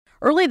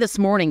Early this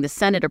morning, the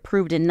Senate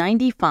approved a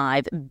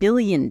 $95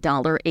 billion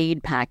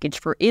aid package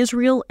for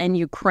Israel and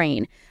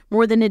Ukraine.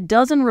 More than a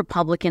dozen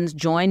Republicans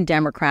joined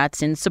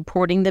Democrats in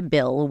supporting the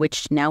bill,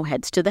 which now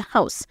heads to the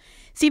House.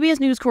 CBS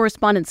News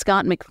correspondent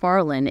Scott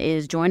MacFarlane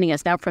is joining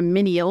us now from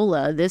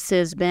Mineola. This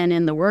has been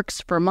in the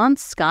works for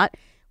months. Scott,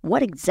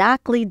 what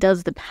exactly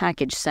does the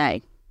package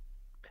say?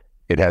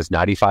 It has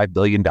 $95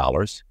 billion,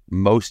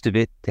 most of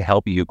it to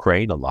help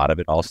Ukraine, a lot of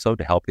it also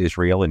to help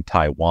Israel and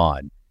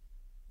Taiwan.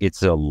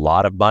 It's a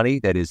lot of money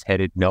that is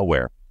headed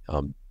nowhere.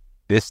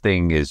 This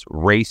thing is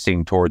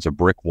racing towards a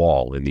brick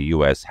wall in the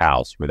U.S.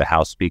 House, where the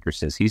House Speaker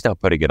says he's not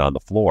putting it on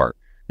the floor.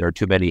 There are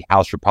too many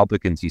House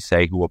Republicans, he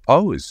say, who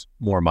oppose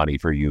more money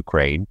for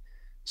Ukraine,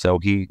 so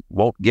he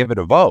won't give it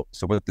a vote.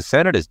 So what the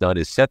Senate has done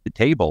is set the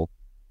table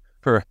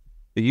for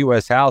the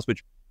U.S. House,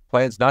 which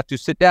plans not to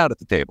sit down at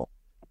the table.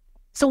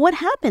 So what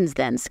happens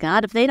then,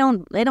 Scott, if they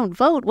don't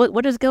vote?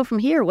 What does go from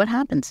here? What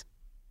happens?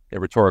 Yeah,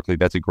 rhetorically,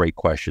 that's a great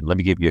question. Let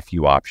me give you a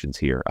few options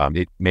here.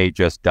 It may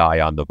just die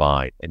on the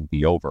vine and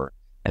be over,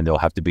 and there'll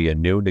have to be a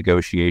new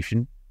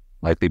negotiation,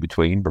 likely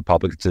between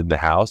Republicans in the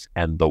House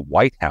and the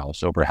White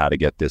House over how to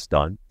get this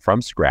done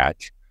from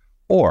scratch.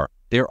 Or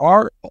there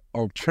are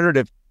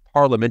alternative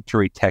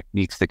parliamentary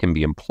techniques that can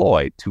be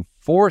employed to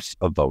force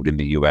a vote in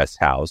the U.S.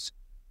 House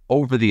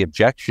over the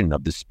objection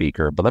of the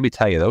Speaker. But let me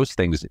tell you, those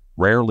things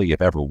rarely,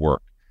 if ever,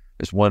 work.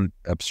 There's one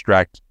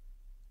abstract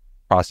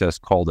process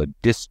called a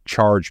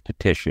discharge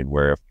petition,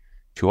 where if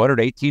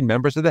 218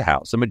 members of the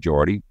House, a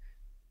majority,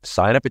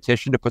 sign a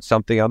petition to put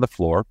something on the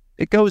floor,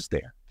 it goes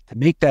there. To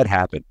make that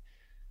happen,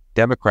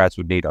 Democrats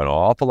would need an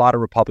awful lot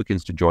of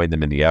Republicans to join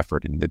them in the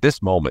effort. And at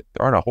this moment,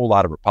 there aren't a whole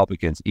lot of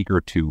Republicans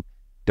eager to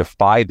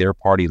defy their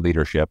party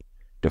leadership,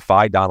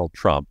 defy Donald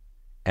Trump,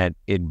 and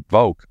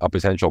invoke a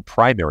potential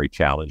primary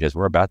challenge as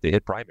we're about to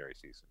hit primary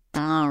season.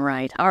 All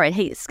right.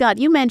 Hey, Scott,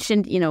 we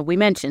mentioned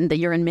that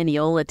you're in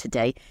Mineola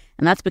today,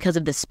 and that's because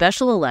of the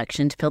special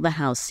election to fill the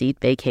House seat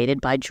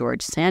vacated by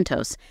George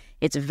Santos.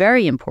 It's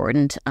very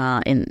important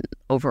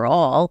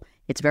overall.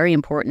 It's very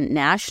important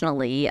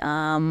nationally.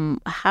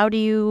 How do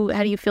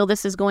you feel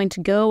this is going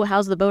to go?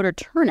 How's the voter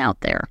turnout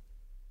there?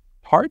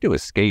 Hard to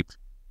escape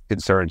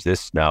concerns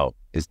this snow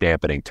is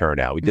dampening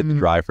turnout. We did the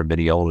drive from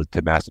Mineola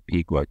to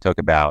Massapequa. It took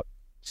about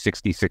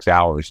 66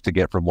 hours to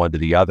get from one to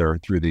the other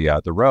through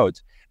the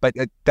roads. But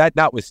that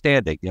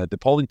notwithstanding, the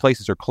polling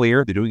places are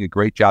clear. They're doing a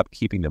great job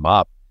keeping them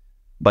up.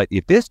 But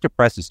if this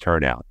depresses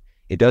turnout,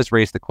 it does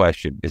raise the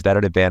question, is that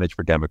an advantage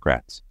for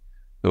Democrats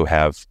who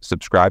have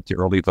subscribed to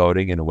early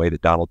voting in a way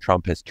that Donald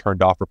Trump has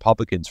turned off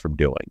Republicans from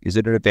doing? Is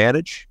it an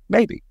advantage?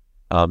 Maybe.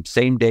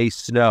 Same-day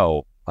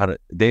snow on a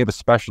day of a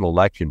special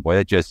election, boy,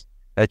 that just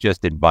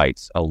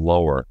invites a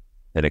lower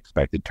than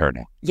expected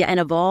turnout. Yeah, and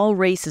of all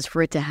races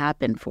for it to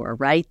happen for,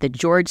 right? The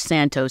George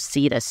Santos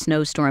seat, a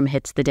snowstorm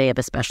hits the day of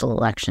a special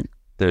election.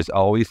 There's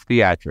always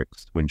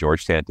theatrics when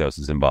George Santos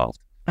is involved.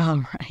 All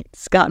right.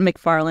 Scott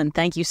MacFarlane,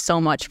 thank you so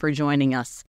much for joining us.